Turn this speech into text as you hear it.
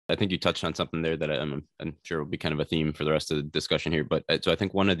I think you touched on something there that I'm sure will be kind of a theme for the rest of the discussion here. But so I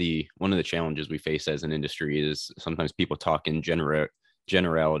think one of the challenges we face as an industry is sometimes people talk in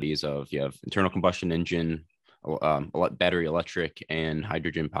generalities of you have internal combustion engine, battery electric, and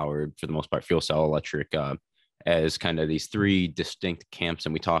hydrogen powered, for the most part, fuel cell electric, as kind of these three distinct camps.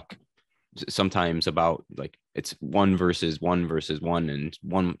 And we talk sometimes about like it's one versus one, and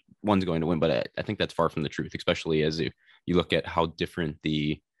one's going to win. But I think that's far from the truth, especially as you look at how different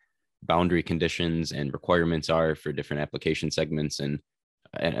the boundary conditions and requirements are for different application segments, and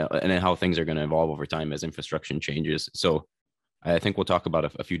how things are going to evolve over time as infrastructure changes. So I think we'll talk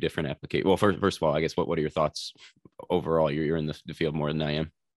about a few different applications. Well, first of all, I guess what are your thoughts overall? You're in the field more than I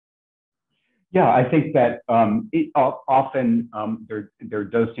am. Yeah, I think that often there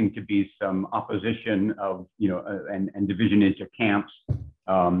does seem to be some opposition of, and division into camps.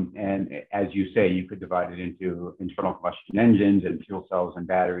 And as you say, you could divide it into internal combustion engines and fuel cells and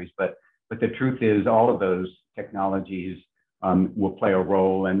batteries. But the truth is, all of those technologies will play a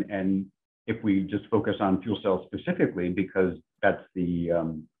role. And if we just focus on fuel cells specifically, because that's the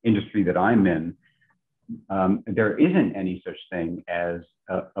industry that I'm in, there isn't any such thing as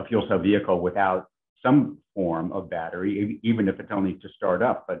a fuel cell vehicle without some form of battery, even if it's only to start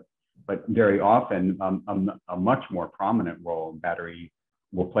up. But very often, a much more prominent role battery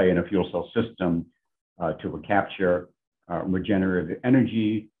will play in a fuel cell system to capture regenerative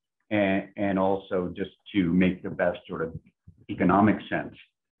energy and also just to make the best sort of economic sense.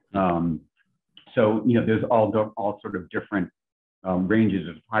 So there's all sort of different ranges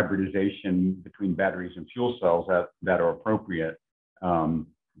of hybridization between batteries and fuel cells that are appropriate.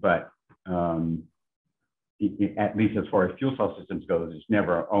 But at least as far as fuel cell systems goes, it's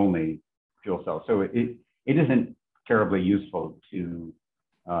never only fuel cells. So it isn't terribly useful to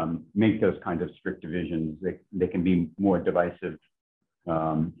make those kinds of strict divisions. They can be more divisive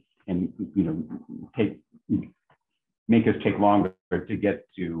and make us take longer to get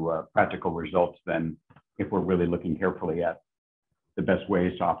to practical results than if we're really looking carefully at the best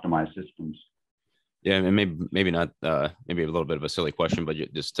ways to optimize systems. Yeah, and maybe not maybe a little bit of a silly question, but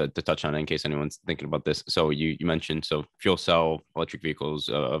just to touch on it in case anyone's thinking about this. So you mentioned fuel cell electric vehicles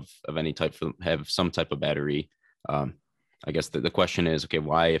of any type have some type of battery. I guess the question is, okay,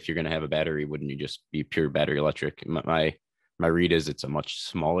 why, if you're going to have a battery, wouldn't you just be pure battery electric? My read is it's a much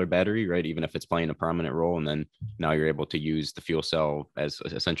smaller battery, right? Even if it's playing a prominent role, and then now you're able to use the fuel cell as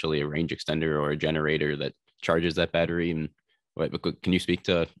essentially a range extender or a generator that charges that battery. And can you speak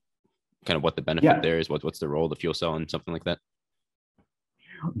to kind of what the benefit there is? What's the role of the fuel cell and something like that?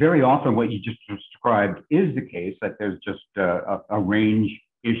 Very often what you just described is the case, that there's just a range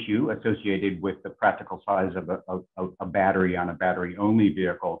issue associated with the practical size of a battery on a battery-only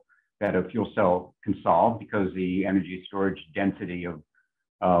vehicle that a fuel cell can solve, because the energy storage density of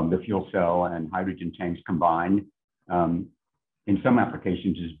the fuel cell and hydrogen tanks combined in some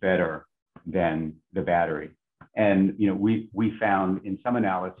applications is better than the battery. And we found in some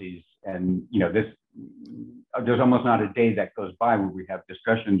analyses, and there's almost not a day that goes by where we have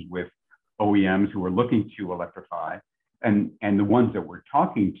discussions with OEMs who are looking to electrify, and the ones that we're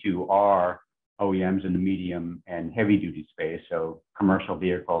talking to are OEMs in the medium and heavy duty space, so commercial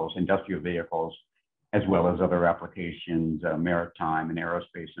vehicles, industrial vehicles, as well as other applications, maritime and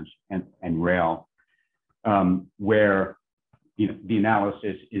aerospace and rail, where the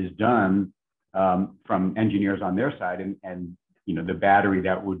analysis is done from engineers on their side, and the battery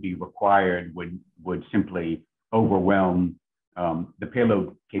that would be required would simply overwhelm the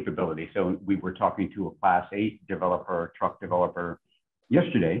payload capability. So we were talking to a Class 8 developer, truck developer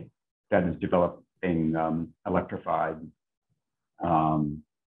yesterday, that is developing electrified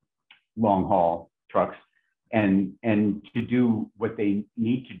long-haul trucks, and to do what they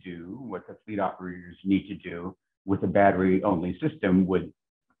need to do, what the fleet operators need to do with a battery-only system,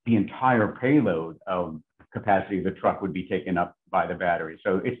 the entire payload of capacity of the truck would be taken up by the battery.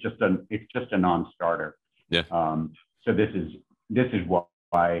 So it's just a non-starter. Yeah. So this is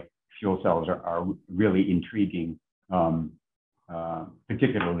why fuel cells are really intriguing,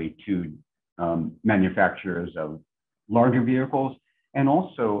 particularly to manufacturers of larger vehicles and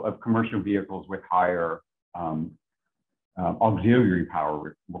also of commercial vehicles with higher auxiliary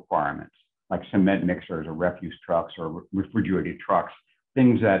power requirements, like cement mixers or refuse trucks or refrigerated trucks,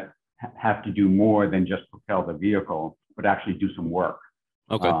 things that have to do more than just propel the vehicle, but actually do some work.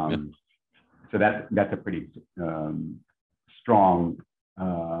 Okay. So that's a pretty strong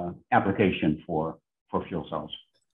application for fuel cells.